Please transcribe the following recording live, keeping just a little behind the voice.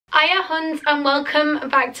Hiya Huns and welcome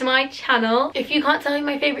back to my channel. If you can't tell who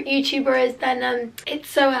my favourite YouTuber is, then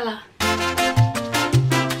it's Ella.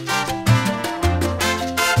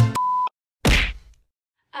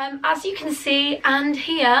 As you can see and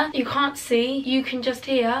hear, you can't see, you can just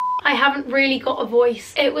hear, I haven't really got a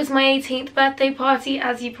voice. It was my 18th birthday party,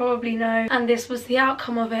 as you probably know, and this was the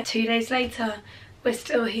outcome of it. 2 days later, we're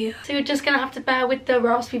still here. So you're just gonna have to bear with the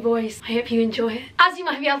raspy voice. I hope you enjoy it. As you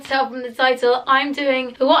might be able to tell from the title, I'm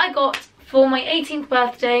doing what I got for my 18th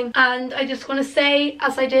birthday, and I just want to say,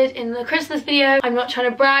 as I did in the Christmas video, I'm not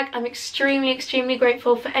trying to brag, I'm extremely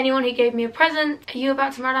grateful for anyone who gave me a present. Are you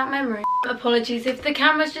about to run out of memory? Apologies if the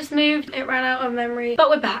camera's just moved, it ran out of memory,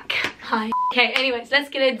 but we're back. Hi. Okay, anyways, let's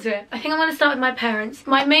get into it. I think I'm going to start with my parents.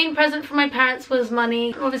 My main present from my parents was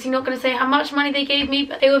money. I'm obviously not going to say how much money they gave me,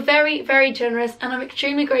 but they were very generous and I'm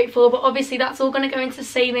extremely grateful, but obviously that's all going to go into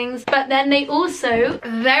savings. But then they also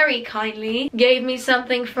very kindly gave me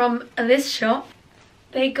something from this shop.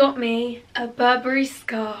 They got me a Burberry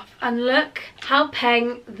scarf and look how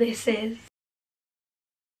peng this is.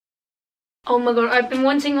 Oh my god, I've been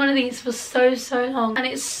wanting one of these for so long and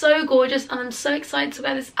it's so gorgeous and I'm so excited to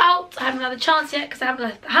wear this out. I haven't had a chance yet because I haven't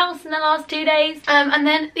left the house in the last 2 days. And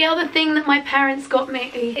then the other thing that my parents got me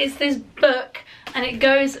is this book, and it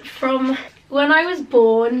goes from when I was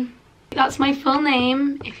born. That's my full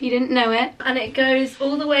name, if you didn't know it. And it goes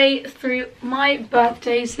all the way through my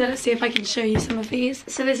birthday. So let's see if I can show you some of these.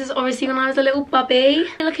 So this is obviously when I was a little bubby.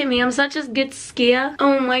 Look at me, I'm such a good skier.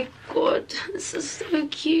 Oh my god, this is so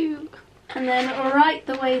cute. And then right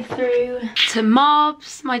the way through to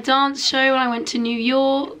Mobs, my dance show when I went to New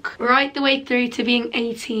York. Right the way through to being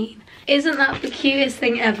 18. Isn't that the cutest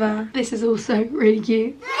thing ever? This is also really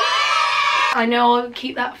cute. I know I'll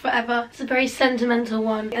keep that forever. It's a very sentimental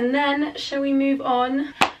one. And then, shall we move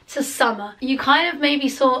on to Summer? You kind of maybe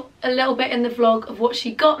saw a little bit in the vlog of what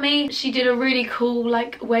she got me. She did a really cool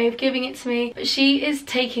way of giving it to me. But she is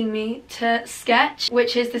taking me to Sketch,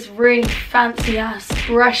 which is this really fancy ass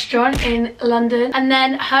restaurant in London. And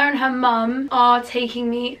then her and her mum are taking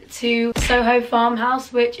me to Soho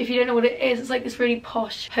Farmhouse, which if you don't know what it is, it's like this really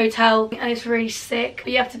posh hotel and it's really sick.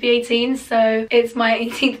 But you have to be 18, so it's my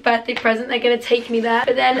 18th birthday present. They're gonna take me there.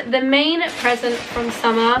 But then the main present from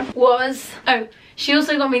Summer was, she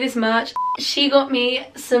also got me this merch. She got me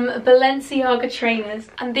some Balenciaga trainers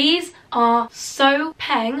and these are so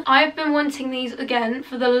peng. I've been wanting these again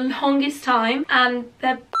for the longest time and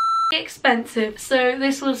they're expensive. So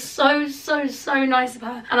this was so nice of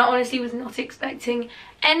her and I honestly was not expecting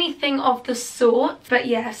anything of the sort. But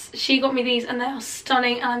yes, she got me these and they are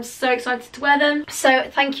stunning and I'm so excited to wear them. So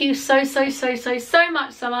thank you so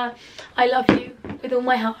much, Summer. I love you with all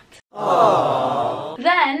my heart. Aww.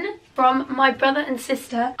 Then from my brother and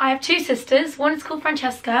sister, I have two sisters. One is called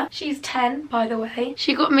Francesca. She's 10, by the way.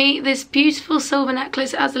 She got me this beautiful silver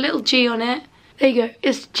necklace. It has a little G on it. There you go,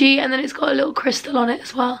 it's G and then it's got a little crystal on it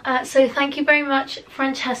as well. So thank you very much,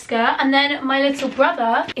 Francesca. And then my little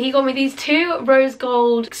brother, he got me these two rose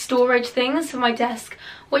gold storage things for my desk,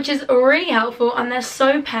 which is really helpful and they're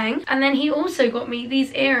so peng. And then he also got me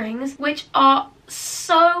these earrings, which are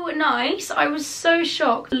so nice. I was so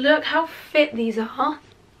shocked. Look how fit these are.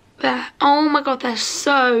 There. Oh my god, they're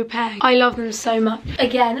so peng. I love them so much.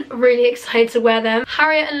 Again, really excited to wear them.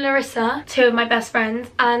 Harriet and Larissa, two of my best friends,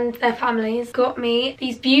 and their families got me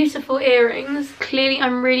these beautiful earrings. Clearly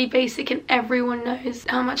I'm really basic and everyone knows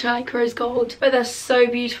how much I like rose gold, but they're so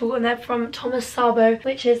beautiful and they're from Thomas Sabo,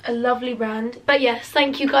 which is a lovely brand. But yes,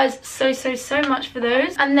 thank you guys so much for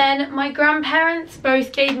those. And then my grandparents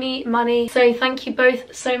both gave me money, so thank you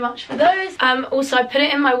both so much for those. Also I put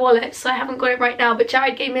it in my wallet, so I haven't got it right now, but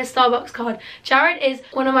Jared gave me a Starbucks card. Jared is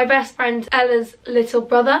one of my best friends, Ella's little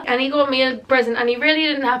brother, and he got me a present and he really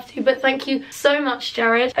didn't have to, but thank you so much,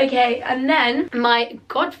 Jared. Okay, and then my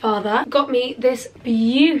godfather got me this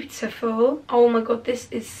beautiful, oh my god, this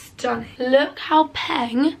is stunning. Look how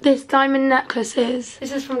peng this diamond necklace is.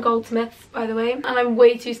 This is from Goldsmiths, by the way, and I'm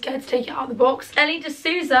way too scared to take it out of the box. Ellie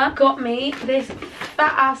D'Souza got me this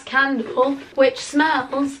fat ass candle, which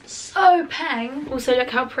smells so peng. Also, look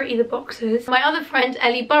how pretty the box is. My other friend,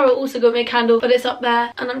 Ellie Burrow, also got me a candle, but it's up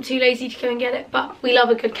there and I'm too lazy to go and get it, but we love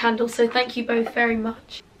a good candle, so thank you both very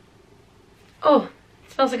much. Oh,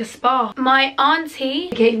 it smells like a spa. My auntie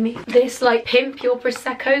gave me this Pimp Your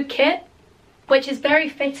Prosecco kit, which is very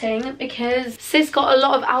fitting because sis got a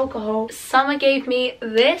lot of alcohol. Summer gave me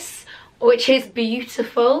this, which is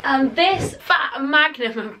beautiful. And this fat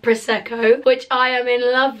magnum of Prosecco, which I am in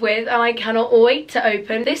love with and I cannot wait to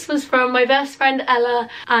open. This was from my best friend Ella,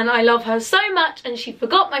 and I love her so much, and she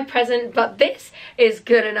forgot my present, but this is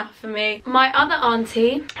good enough for me. My other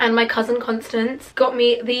auntie and my cousin Constance got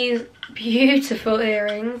me these beautiful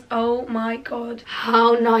earrings. Oh my god,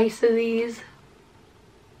 how nice are these?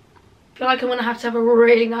 I feel like I'm gonna have to have a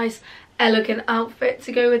really nice elegant outfit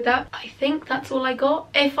to go with that. I think that's all I got.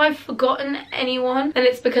 If I've forgotten anyone, then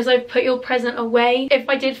it's because I've put your present away. If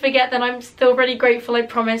I did forget, then I'm still really grateful, I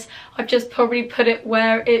promise. I've just probably put it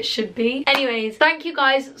where it should be. Anyways, thank you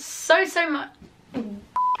guys so much.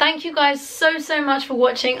 Thank you guys so much for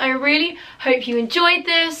watching. I really hope you enjoyed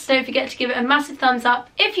this. Don't forget to give it a massive thumbs up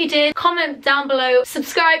if you did. Comment down below.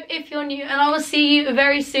 Subscribe if you're new. And I will see you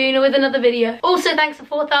very soon with another video. Also, thanks for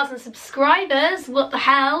 4,000 subscribers. What the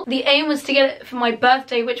hell? The aim was to get it for my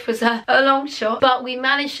birthday, which was a long shot. But we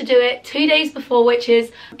managed to do it 2 days before, which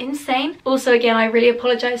is insane. Also, again, I really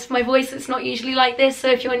apologise for my voice. It's not usually like this. So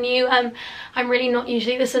if you're new, I'm really not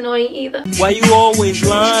usually this annoying either. Why you always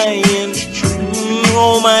lying?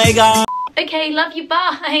 Oh my god. Okay, love you,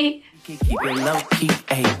 bye. Keep it low key,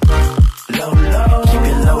 ayy. Low, keep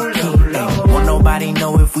it low key, ayy. Won't nobody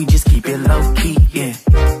know if we just keep it low key.